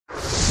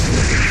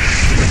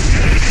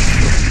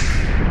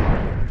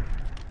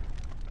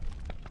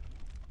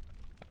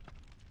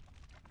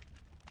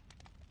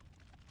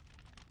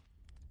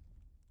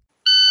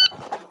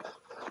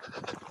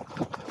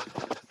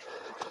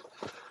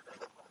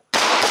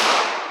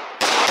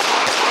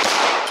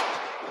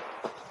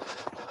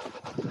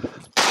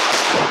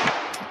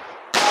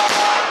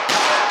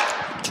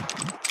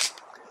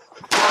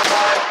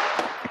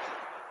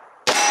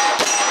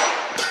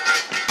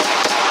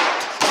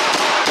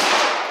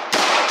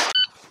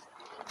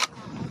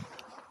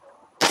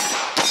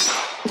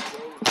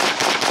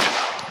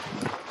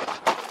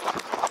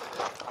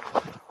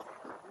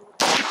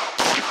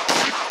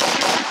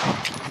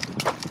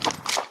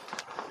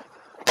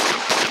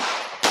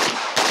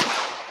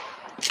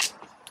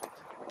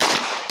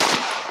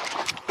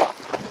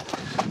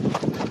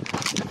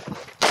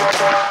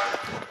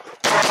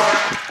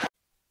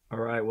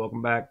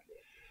welcome back.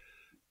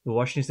 The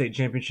Washington State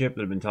Championship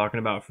that I've been talking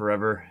about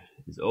forever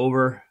is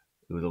over.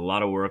 It was a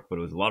lot of work, but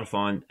it was a lot of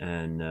fun,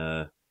 and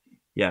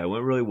yeah, it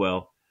went really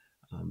well.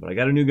 But I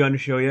got a new gun to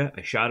show you.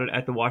 I shot it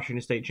at the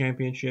Washington State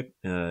Championship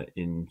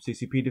in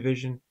CCP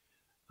division.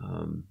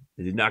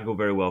 It did not go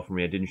very well for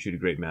me. I didn't shoot a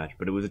great match,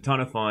 but it was a ton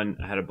of fun.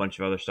 I had a bunch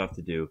of other stuff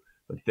to do,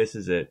 but this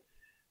is it.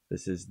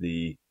 This is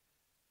the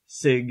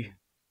SIG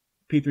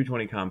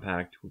P320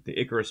 compact with the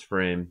Icarus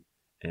frame,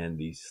 and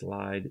the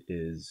slide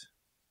is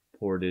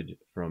ported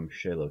from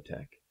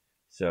Shalotech.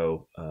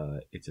 So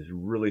it's a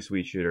really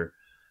sweet shooter.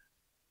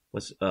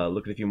 Let's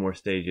look at a few more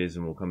stages,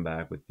 and we'll come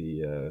back with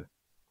the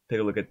take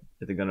a look at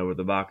the gun over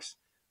the box,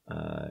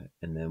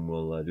 and then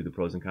we'll do the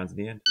pros and cons at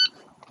the end.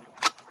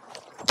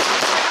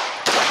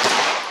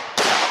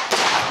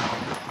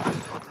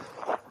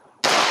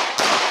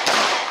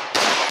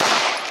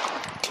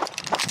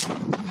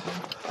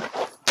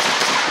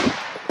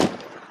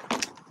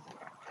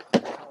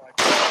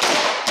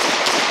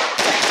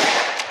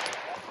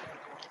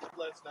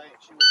 Last night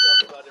she was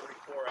up about every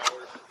 4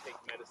 hours to take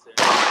medicine.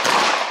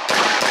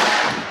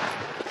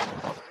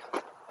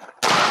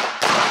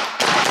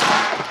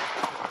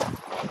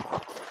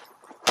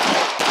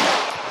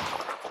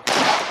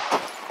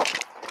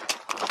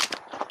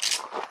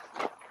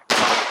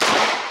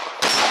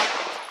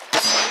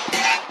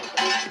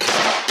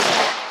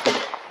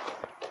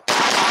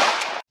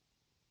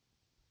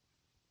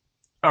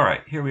 All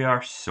right, here we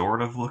are,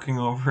 sort of looking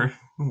over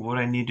what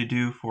I need to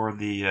do for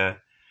the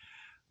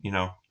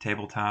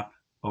tabletop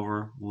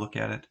over look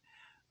at it.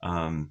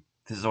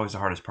 This is always the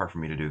hardest part for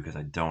me to do because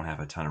I don't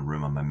have a ton of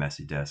room on my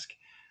messy desk.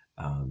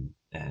 And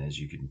as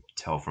you can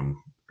tell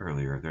from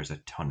earlier, there's a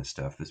ton of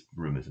stuff. This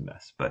room is a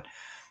mess. But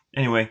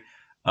anyway,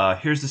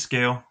 here's the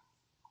scale.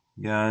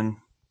 Gun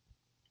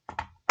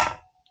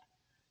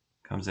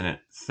comes in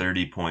at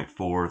 30.4,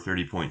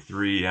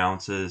 30.3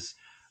 ounces.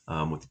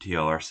 With the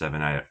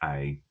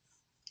TLR7,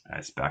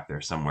 it's back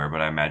there somewhere,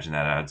 but I imagine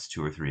that adds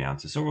 2 or 3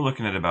 ounces. So we're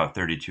looking at about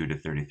 32 to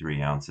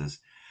 33 ounces,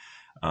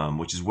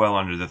 which is well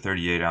under the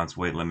 38 ounce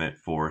weight limit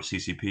for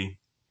CCP.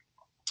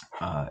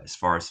 As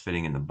far as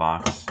fitting in the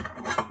box,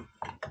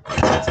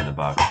 it fits in the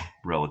box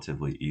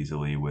relatively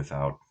easily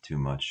without too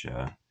much,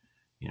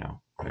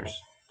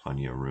 there's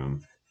plenty of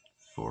room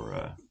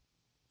for,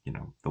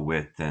 the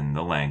width and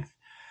the length.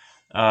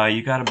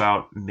 You got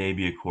about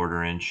maybe a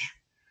 1/4 inch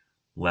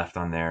left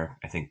on there.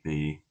 I think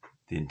the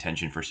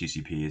intention for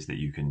CCP is that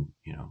you can,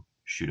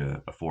 shoot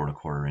a 4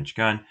 1/4 inch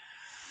gun.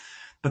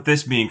 But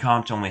this being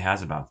comped only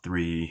has about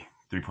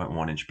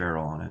 3.1 inch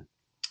barrel on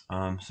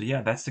it. So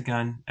yeah, that's the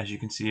gun. As you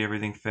can see,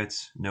 everything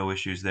fits. No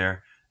issues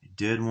there. I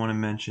did want to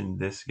mention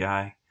this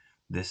guy.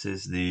 This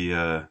is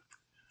the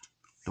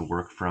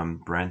work from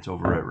Brent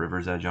over at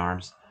River's Edge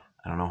Arms.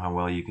 I don't know how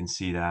well you can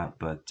see that,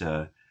 but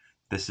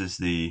this is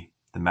the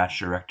match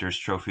director's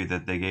trophy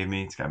that they gave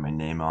me. It's got my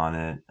name on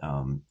it,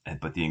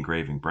 but the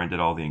engraving, Brent did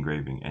all the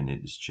engraving, and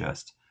it is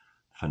just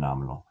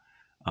phenomenal.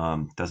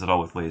 Does it all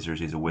with lasers.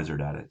 He's a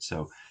wizard at it.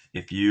 So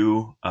if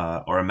you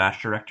are a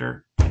match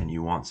director and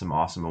you want some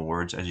awesome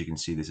awards, as you can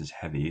see, this is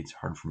heavy. It's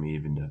hard for me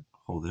even to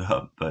hold it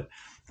up. But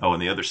on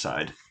the other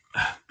side,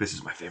 this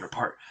is my favorite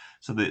part.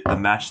 So the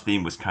match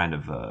theme was kind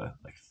of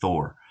like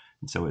Thor,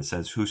 and so it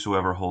says,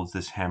 "Whosoever holds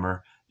this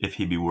hammer, if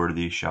he be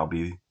worthy, shall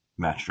be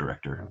match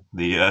director."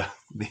 The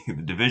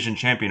division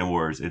champion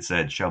awards, it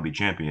said shall be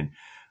champion,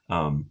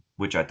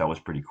 which I thought was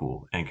pretty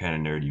cool and kind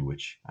of nerdy,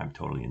 which I'm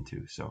totally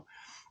into. So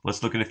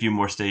let's look at a few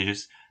more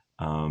stages,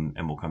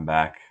 and we'll come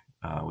back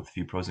with a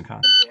few pros and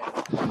cons.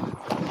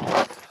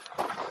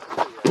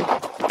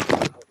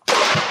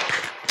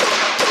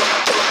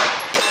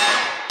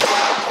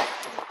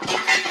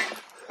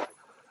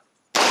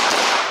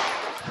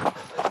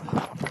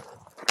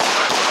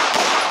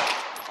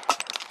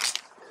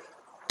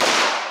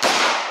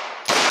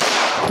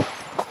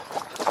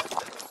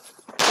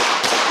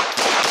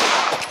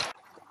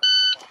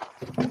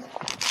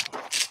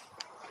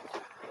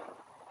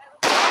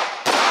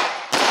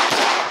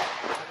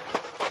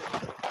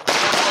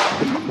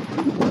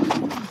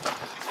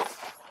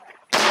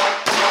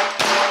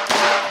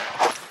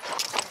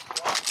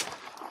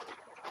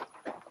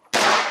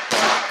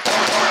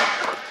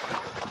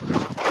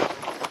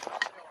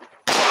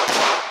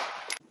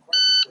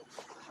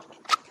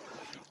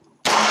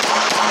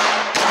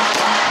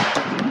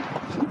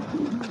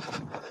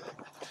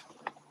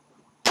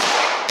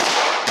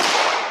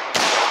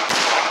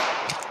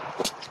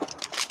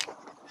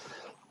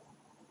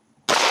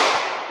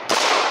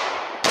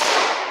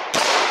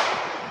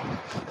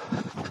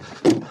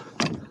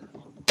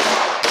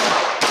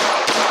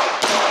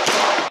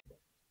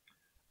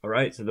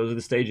 Alright, so those are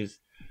the stages.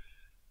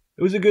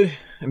 It was a good,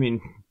 I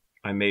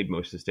made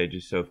most of the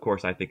stages, so of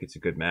course I think it's a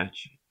good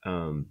match.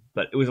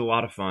 But it was a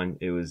lot of fun.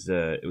 It was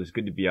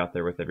good to be out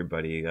there with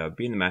everybody.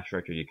 Being the match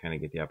director, you kind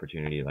of get the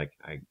opportunity. Like,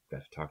 I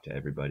got to talk to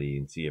everybody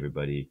and see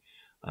everybody,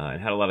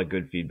 and had a lot of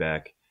good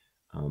feedback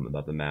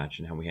about the match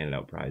and how we handed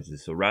out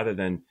prizes. So rather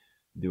than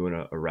doing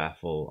a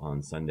raffle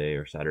on Sunday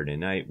or Saturday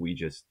night, we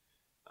just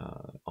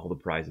all the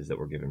prizes that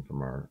were given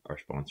from our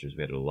sponsors.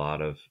 We had a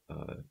lot of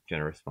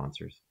generous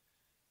sponsors.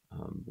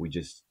 We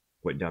just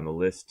went down the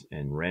list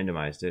and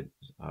randomized it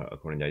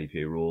according to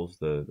IDPA rules.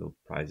 The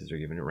prizes are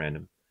given at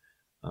random.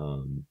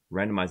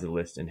 Randomized the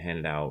list and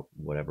handed out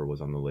whatever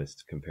was on the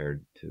list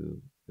compared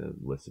to the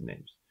list of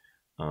names.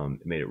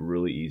 It made it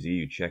really easy.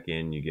 You check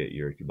in, you get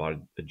if you bought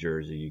a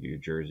jersey, you get your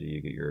jersey,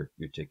 you get your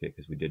ticket,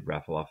 because we did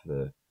raffle off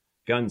the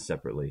guns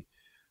separately.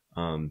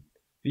 But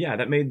yeah,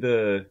 that made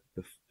it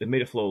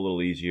made it flow a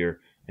little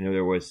easier. I know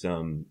there was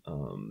some,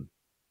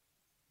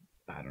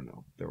 I don't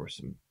know, there were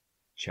some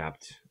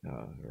chapped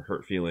or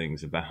hurt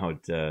feelings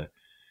about the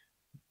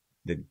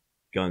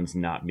guns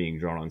not being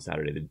drawn on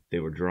Saturday. They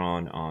were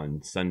drawn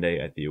on Sunday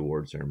at the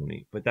award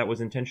ceremony, but that was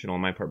intentional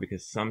on my part,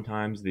 because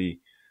sometimes the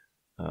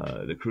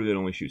crew that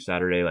only shoots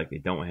Saturday, like, they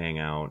don't hang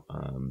out,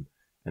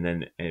 and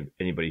then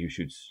anybody who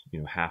shoots, you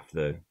know, half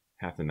the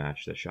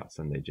match that shot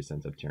Sunday just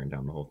ends up tearing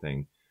down the whole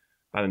thing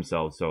by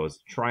themselves. So I was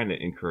trying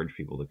to encourage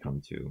people to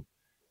come to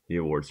the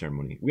award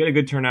ceremony. We had a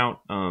good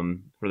turnout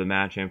for the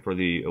match and for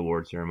the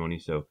award ceremony,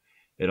 so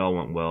it all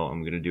went well.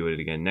 I'm going to do it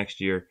again next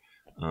year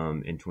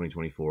in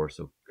 2024.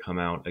 So come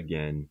out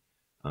again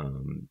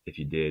if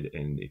you did,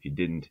 and if you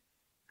didn't,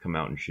 come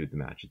out and shoot the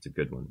match. It's a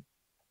good one.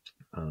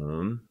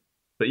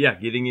 But yeah,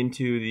 getting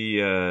into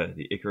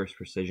the Icarus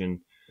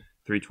Precision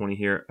 320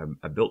 here.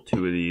 I built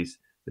two of these.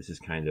 This is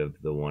kind of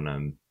the one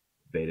I'm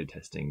beta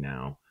testing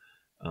now.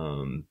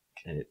 And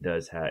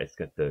it's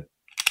got the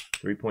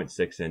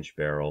 3.6-inch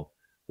barrel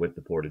with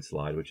the ported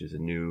slide, which is a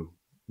new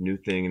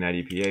thing in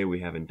IDPA.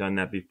 We haven't done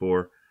that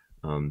before.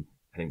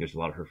 I think there's a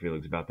lot of hurt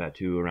feelings about that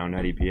too around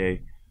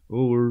IDPA.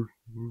 Oh, we're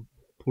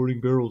porting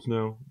barrels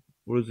now.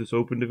 What is this,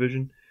 open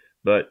division?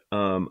 But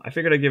I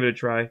figured I'd give it a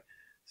try.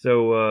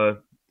 So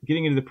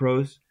getting into the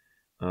pros,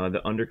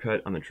 the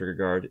undercut on the trigger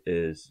guard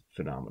is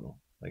phenomenal.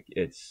 Like,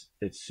 it's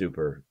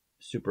super,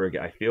 super.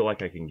 I feel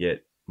like I can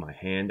get my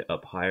hand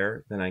up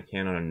higher than I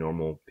can on a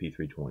normal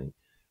P320.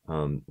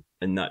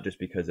 And not just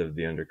because of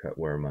the undercut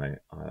where my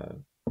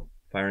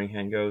firing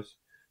hand goes,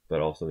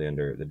 but also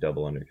the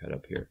double undercut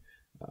up here.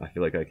 I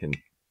feel like I can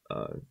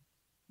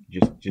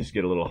just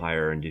get a little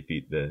higher and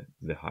defeat the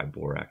high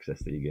bore access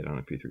that you get on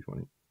a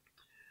P320.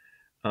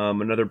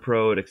 Another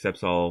pro, it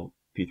accepts all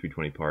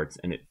P320 parts,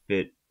 and it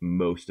fit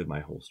most of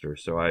my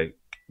holsters. So I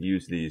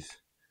use these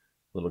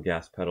little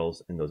gas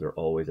pedals, and those are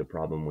always a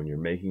problem when you're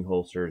making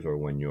holsters or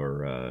when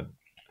you're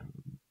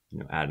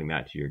adding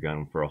that to your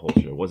gun for a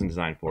holster. It wasn't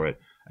designed for it.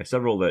 I have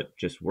several that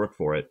just work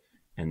for it,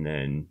 and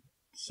then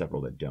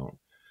several that don't.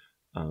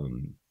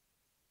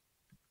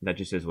 That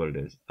just is what it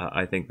is.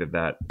 I think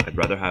that I'd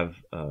rather have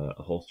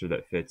a holster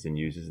that fits and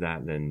uses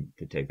that than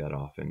to take that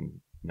off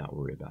and not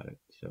worry about it.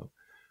 So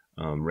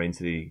Rain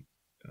City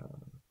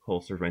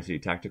holsters, Rain City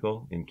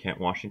Tactical in Kent,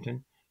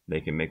 Washington.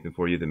 They can make them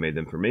for you. They made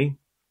them for me.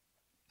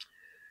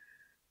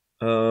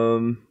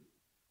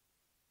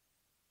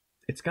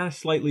 It's got a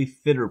slightly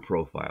thinner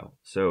profile.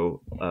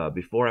 So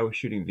before I was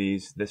shooting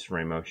this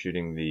frame, I was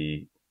shooting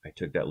I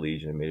took that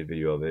Legion and made a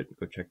video of it.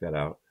 Go check that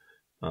out.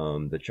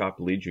 The chopped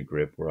Legion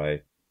grip, where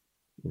I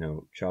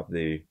chop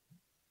the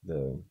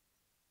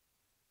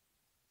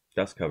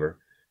dust cover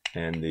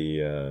and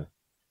the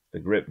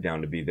grip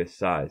down to be this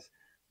size,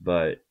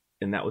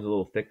 and that was a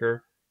little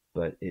thicker,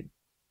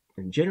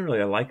 and generally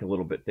I like a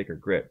little bit thicker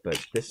grip,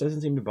 but this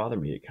doesn't seem to bother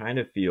me. It kind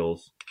of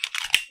feels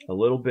a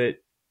little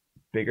bit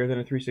bigger than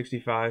a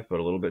 365, but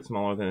a little bit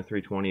smaller than a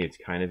 320. It's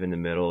kind of in the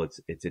middle. It's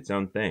its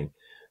own thing.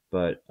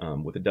 But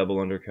with a double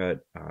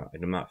undercut,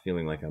 I'm not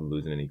feeling like I'm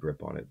losing any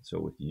grip on it.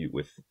 So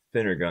with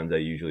thinner guns, I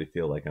usually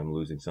feel like I'm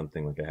losing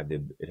something. Like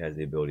it has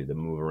the ability to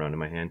move around in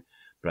my hand,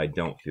 but I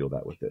don't feel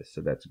that with this.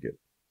 So that's good.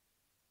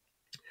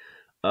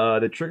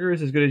 The trigger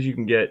is as good as you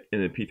can get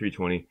in a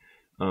P320.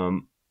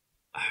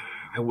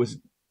 I was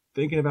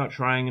thinking about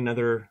trying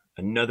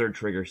another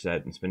trigger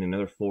set and spending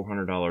another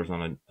 $400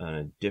 on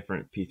a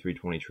different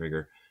P320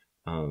 trigger.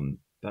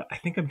 But I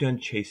think I'm done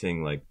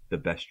chasing like the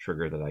best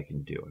trigger that I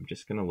can do. I'm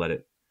just gonna let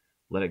it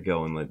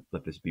go and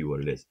let this be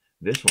what it is.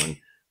 This one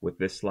with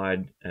this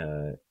slide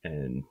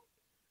and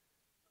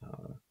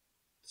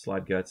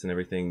slide guts and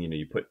everything,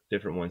 you put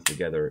different ones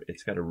together,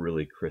 it's got a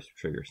really crisp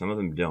trigger. Some of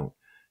them don't.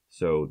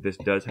 So this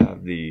does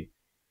have the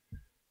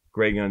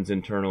Gray Guns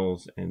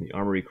internals and the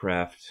Armory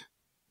Craft.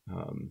 I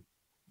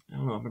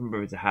don't know, I remember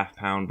if it's a half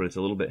pound, but it's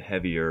a little bit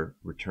heavier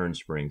return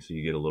spring, so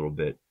you get a little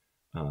bit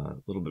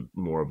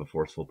more of a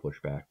forceful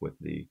pushback with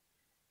the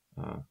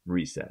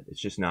reset.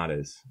 It's just not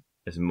as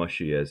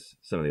mushy as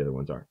some of the other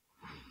ones are.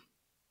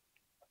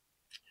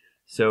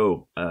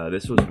 So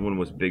this one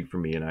was big for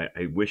me, and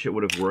I wish it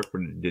would have worked,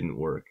 but it didn't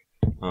work.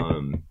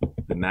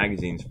 The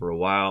magazines, for a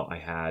while,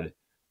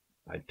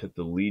 I took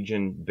the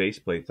Legion base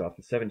plates off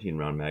the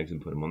 17-round mags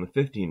and put them on the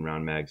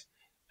 15-round mags.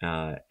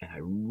 And I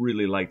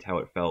really liked how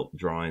it felt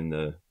drawing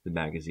the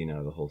magazine out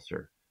of the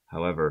holster.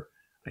 However,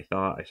 I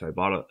bought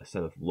a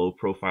set of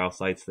low-profile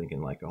sights,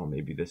 thinking like, oh,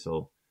 maybe this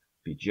will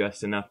be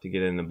just enough to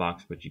get it in the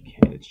box, but you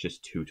can't. It's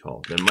just too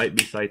tall. There might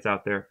be sights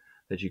out there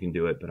that you can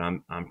do it, but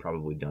I'm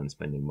probably done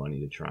spending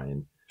money to try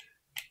and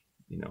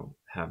you know,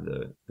 have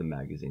the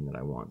magazine that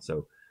I want.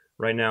 So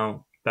right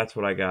now, that's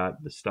what I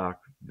got. The stock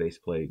base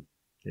plate,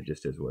 it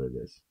just is what it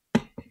is.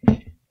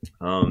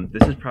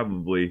 This is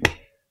probably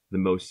the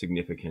most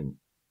significant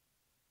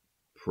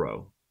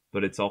pro,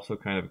 but it's also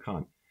kind of a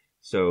con.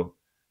 So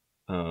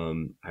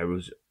I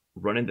was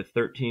running the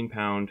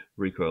 13-pound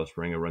recoil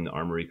spring. I run the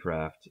Armory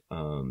Craft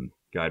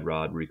guide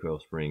rod recoil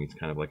spring. It's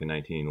kind of like a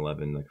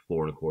 1911, like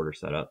 4 1/4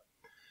 setup.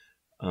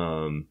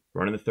 Running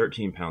the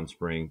 13-pound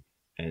spring,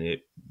 and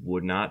it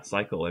would not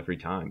cycle every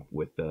time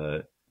with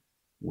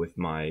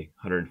my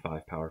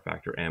 105 power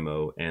factor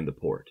ammo and the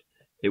port.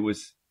 It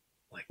was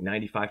like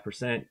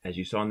 95%. As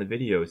you saw in the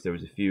videos, there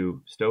was a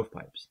few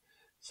stovepipes.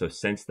 So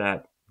since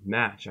that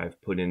match,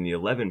 I've put in the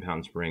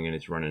 11-pound spring, and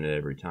it's running it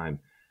every time.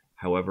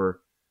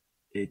 However,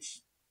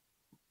 it's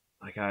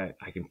like I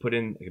can put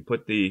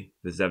the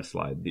Zev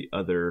slide, the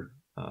other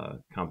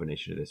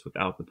combination of this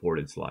without the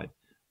ported slide,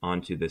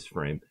 onto this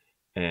frame,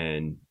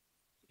 and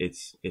it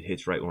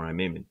hits right where I'm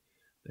aiming.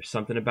 There's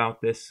something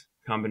about this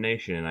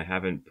combination, and I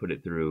haven't put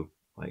it through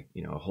like,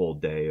 you know, a whole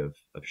day of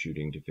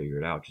shooting to figure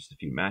it out, just a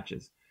few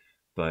matches.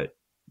 But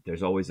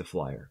there's always a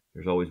flyer.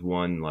 There's always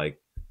one like,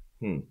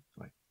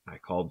 like I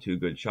called 2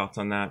 good shots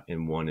on that,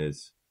 and one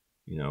is,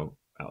 you know,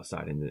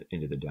 outside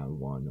into the down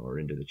 1 or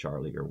into the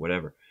Charlie or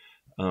whatever.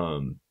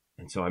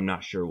 And so I'm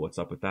not sure what's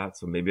up with that.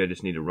 So maybe I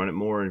just need to run it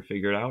more and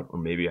figure it out, or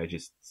maybe I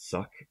just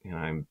suck and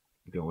I'm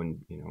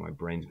going, you know, my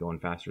brain's going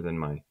faster than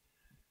my,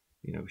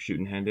 you know,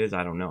 shooting hand is.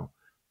 I don't know,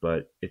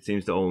 but it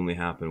seems to only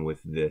happen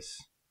with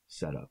this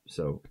setup.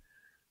 So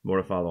more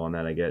to follow on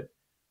that, I guess.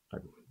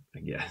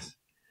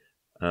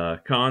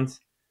 Cons.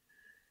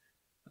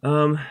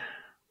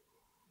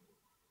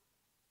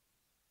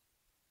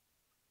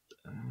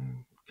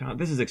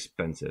 This is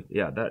expensive.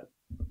 Yeah,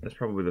 that's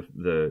probably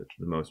the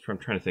most. I'm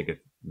trying to think of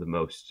the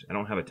most. I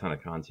don't have a ton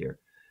of cons here.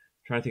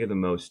 I'm trying to think of the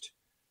most,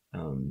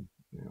 you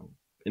know,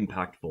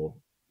 impactful,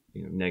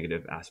 you know,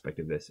 negative aspect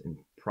of this, and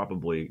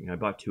probably, you know, I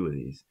bought 2 of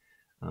these.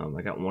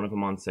 I got one of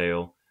them on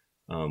sale,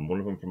 one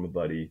of them from a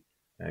buddy.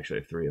 I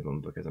actually have 3 of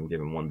them because I'm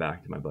giving one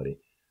back to my buddy,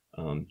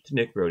 to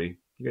Nick Brody.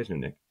 You guys know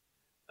Nick.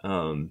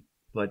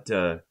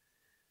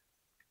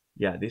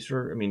 Yeah, these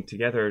were, I mean,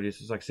 together, this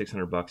was like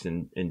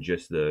 $600 in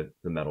just the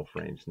metal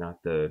frames,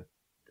 not the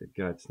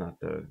guts, not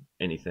the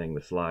anything,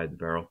 the slide, the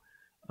barrel.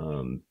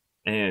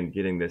 And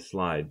getting this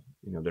slide,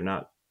 you know, they're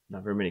not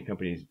very many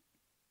companies,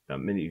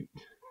 not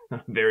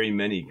very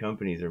many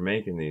companies are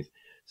making these.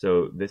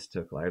 So this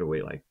took, I had to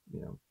wait like, you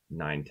know,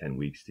 9-10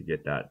 weeks to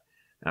get that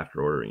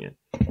after ordering it.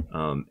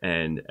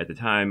 And at the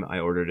time I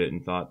ordered it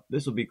and thought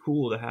this will be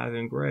cool to have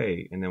in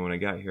gray. And then when I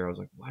got here, I was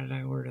like, why did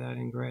I order that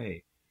in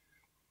gray?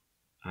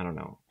 I don't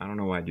know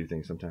why I do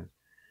things sometimes.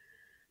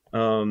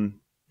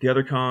 The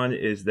other con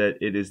is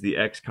that it is the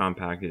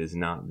X-compact. It is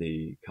not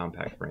the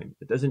compact frame.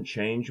 It doesn't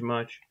change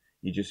much.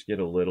 You just get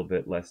a little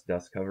bit less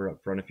dust cover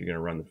up front if you're going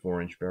to run the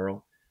 4-inch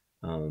barrel.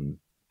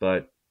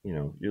 But, you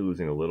know, you're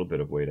losing a little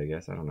bit of weight, I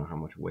guess. I don't know how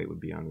much weight would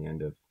be on the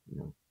end of, you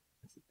know,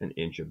 an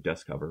inch of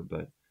dust cover,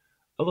 but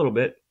a little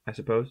bit, I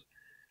suppose.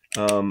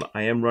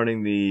 I am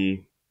running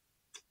the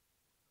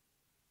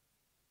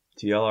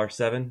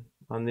TLR7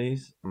 on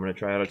these. I'm going to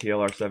try out a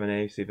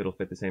TLR7A, see if it'll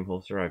fit the same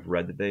holster. I've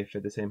read that they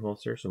fit the same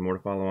holster, so more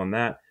to follow on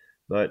that.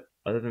 But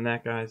other than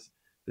that, guys,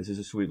 this is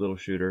a sweet little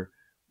shooter.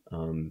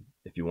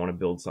 If you want to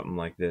build something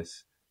like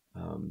this,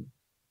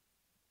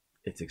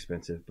 it's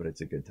expensive, but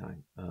it's a good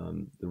time.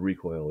 The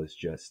recoil is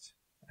just,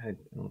 I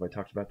don't know if I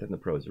talked about that in the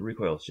pros. The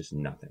recoil is just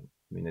nothing.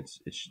 I mean, it's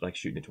like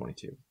shooting a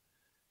 22.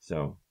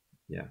 So,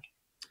 yeah.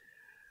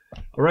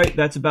 All right,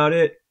 that's about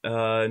it.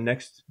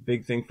 Next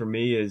big thing for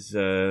me is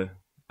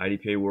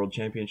IDPA World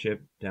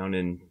Championship down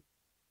in,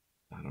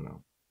 I don't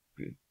know,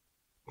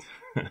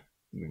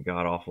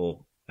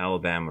 god-awful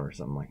Alabama or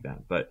something like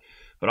that. But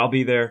I'll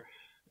be there.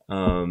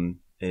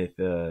 If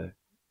you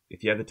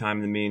have the time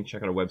and the means,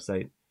 check out our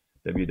website,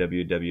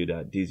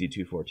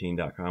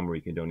 www.dz214.com, where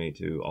you can donate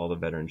to all the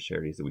veterans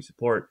charities that we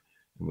support,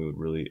 and we would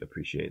really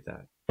appreciate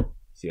that.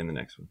 See you on the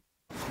next one.